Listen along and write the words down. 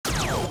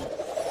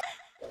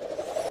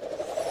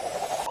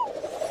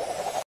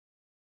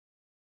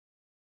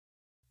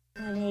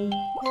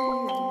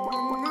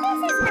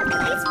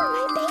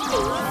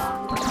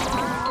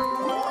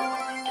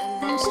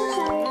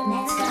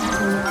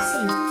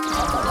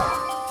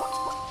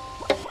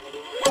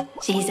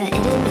She's a itty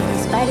bitty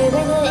spider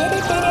with a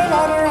itty bitty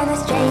letter and a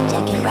string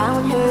jacket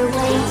round her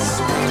waist.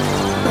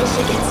 When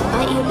she gets a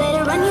bite, you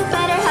better run, you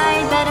better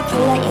hide, better pray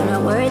that you're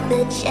not worth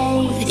the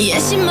chase. Yeah,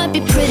 she might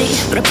be pretty,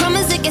 but I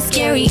promise it gets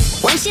scary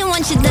once she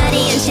wants your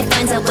daddy and she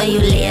finds out where you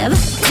live.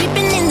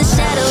 Creeping in the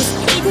shadows,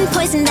 eating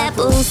poisoned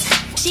apples.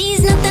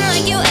 She's nothing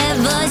like you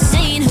ever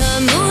seen. Her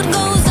mood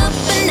goes up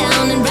and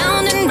down and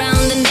round and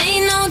round, and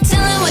ain't no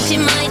telling what she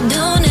might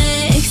do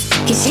next.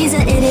 Cause she's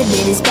a itty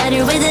bitty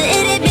spider with a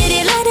itty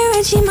bitty letter,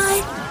 and she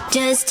might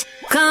just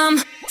come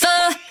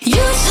for you.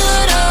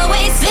 Should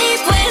always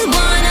sleep with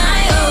one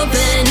eye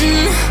open.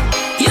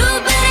 You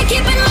better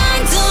keep in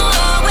mind to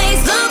always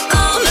look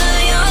over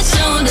your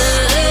shoulder.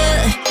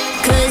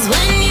 Cause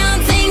when you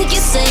think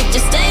you're safe,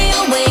 just stay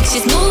awake,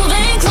 she's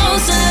moving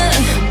closer.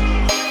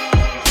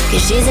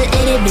 Cause she's an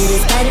itty bitty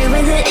spider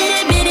with a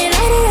itty bitty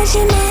letter, and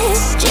she might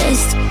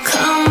just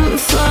come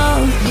for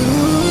you.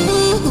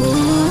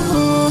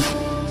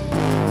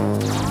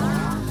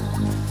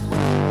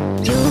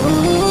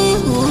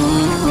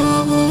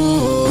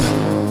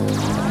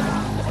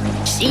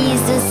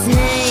 She's a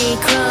snake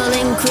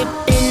crawling,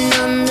 creeping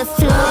on the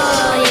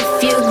floor.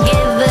 If you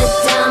give her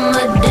time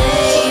of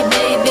day,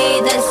 baby,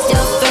 that's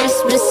your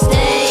first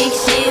mistake.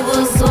 She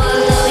will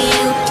swallow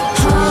you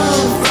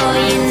whole, for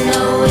you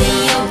know in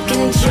your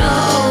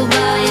control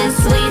by a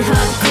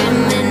sweetheart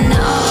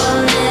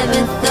criminal.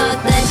 Never thought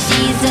that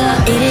she's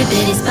a itty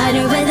bitty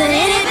spider with a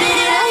itty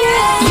bitty letter.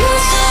 You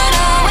should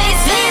always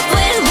sleep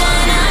with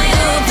one eye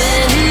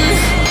open.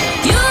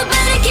 You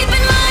better keep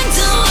in mind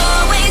to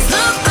always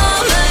look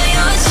over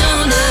your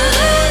shoulder.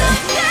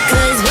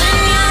 Cause when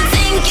you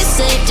think you're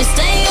safe, just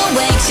stay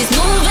awake, she's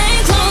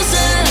moving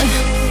closer.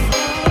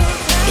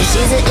 Cause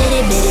she's an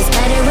itty bitty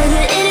spider with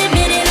an itty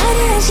bitty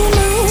letter, and she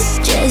might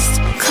just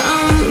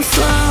come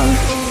for.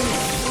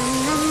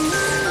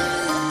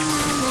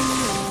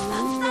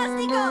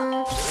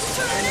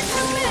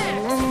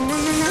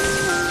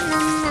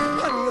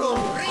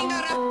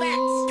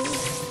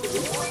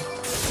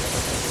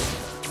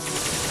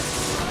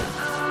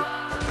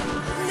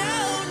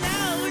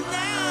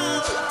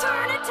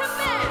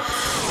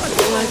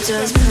 What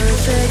does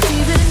perfect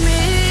even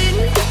mean?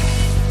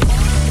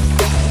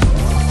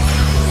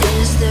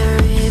 Is there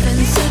even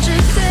such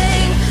a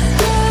thing?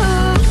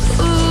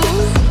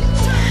 Ooh,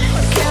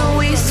 can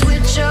we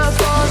switch up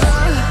all the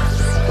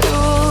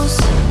rules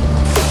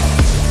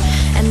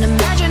and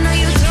imagine a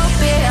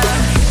utopia?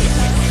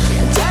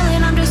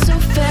 Darling, I'm just so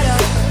fed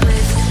up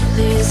with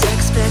these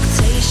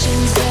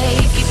expectations. They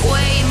keep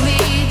weighing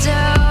me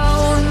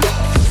down.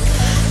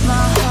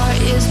 My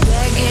heart is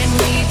begging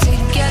me to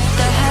get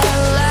the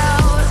hell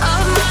out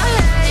of my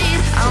head.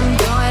 I'm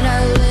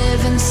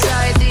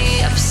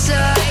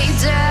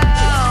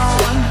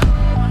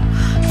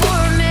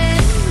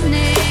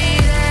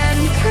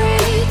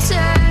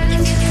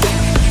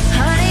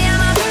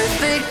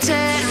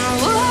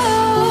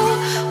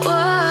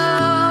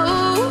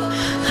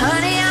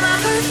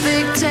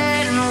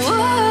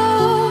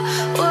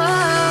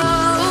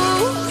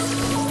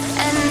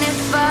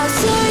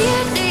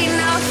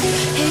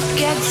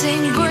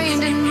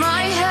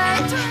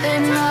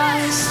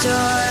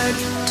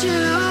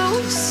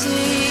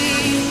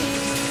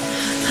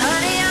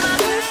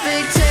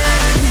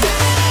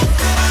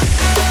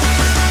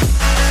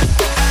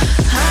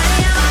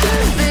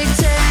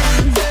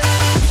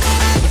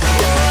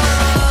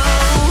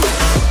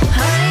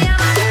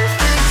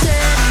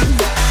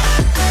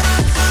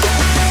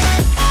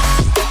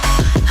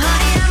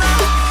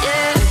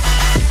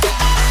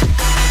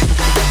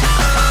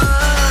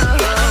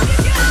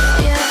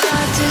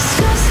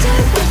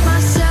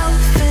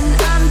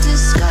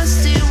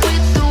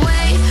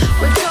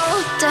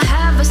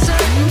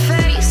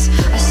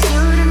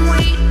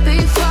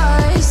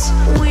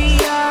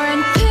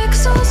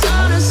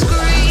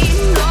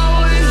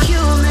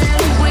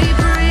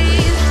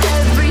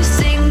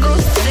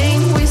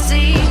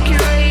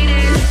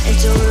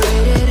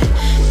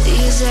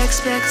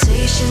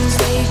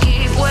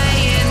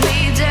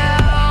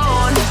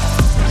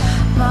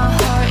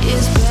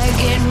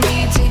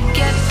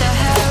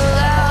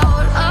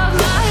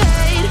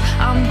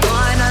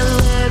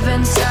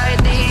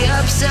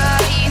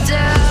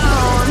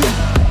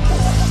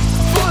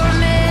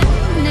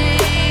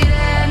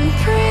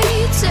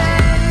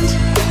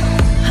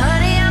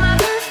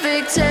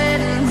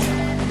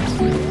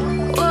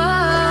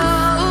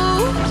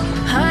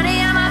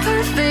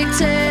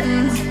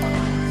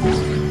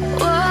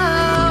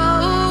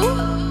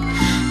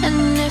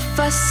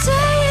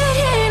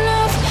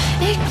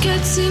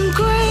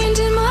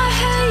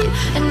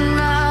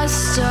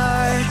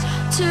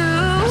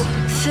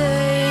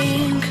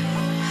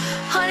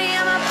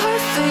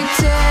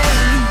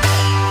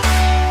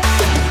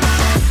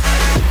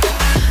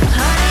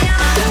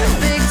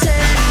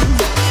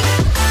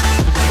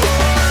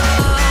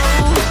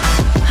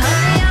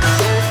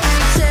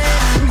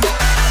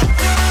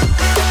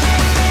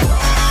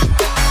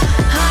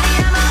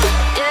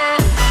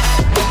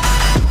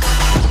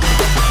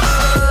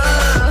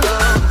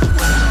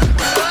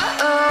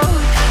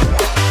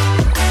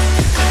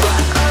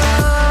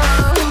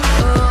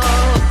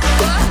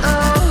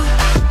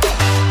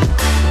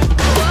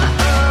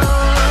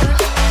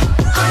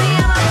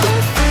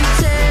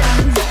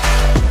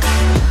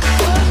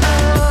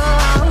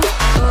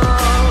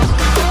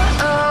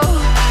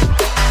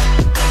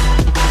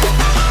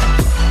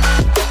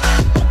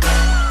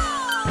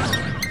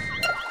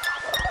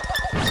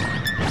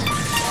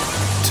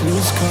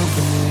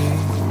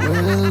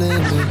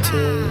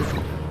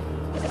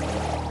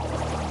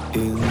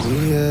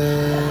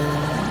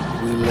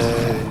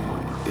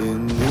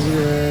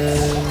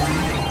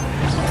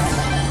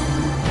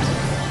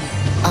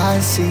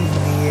seen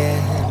the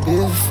end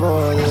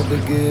before the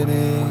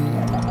beginning,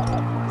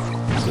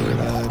 but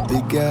I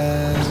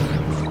began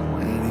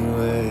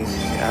anyway.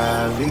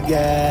 I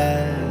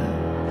began,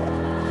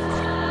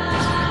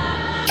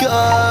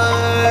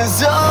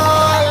 'cause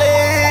all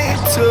it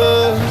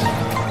took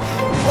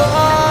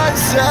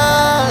was a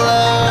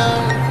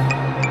love,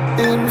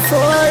 and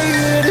for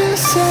you to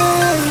say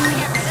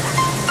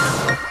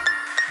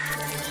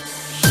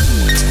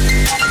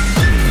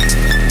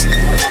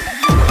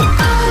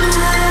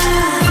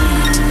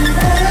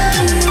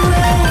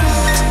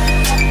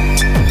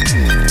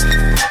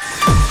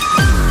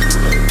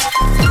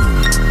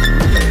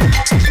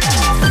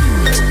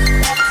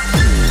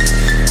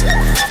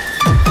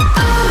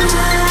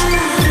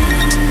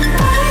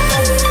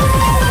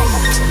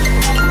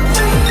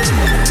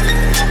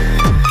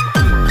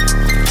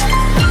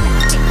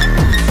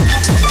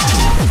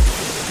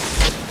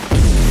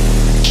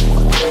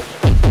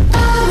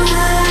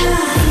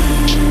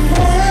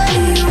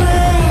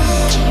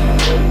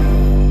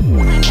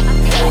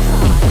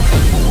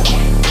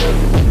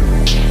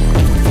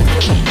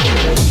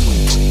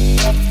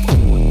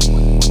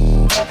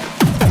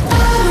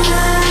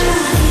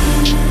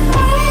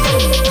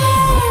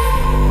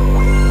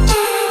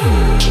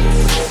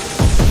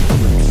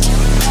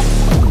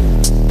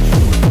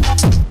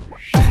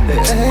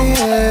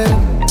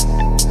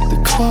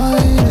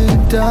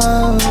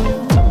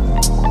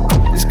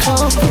it's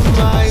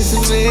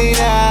compromising me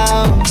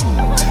now.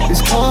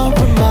 It's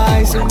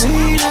compromising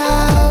me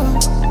now.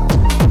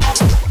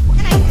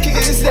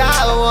 'Cause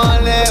I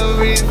want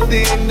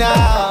everything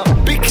now.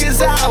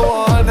 Because I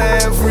want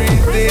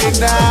everything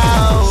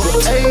now.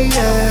 Hey,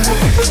 yeah,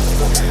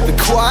 the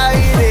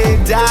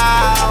quieting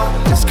down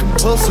is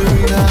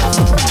compulsory now.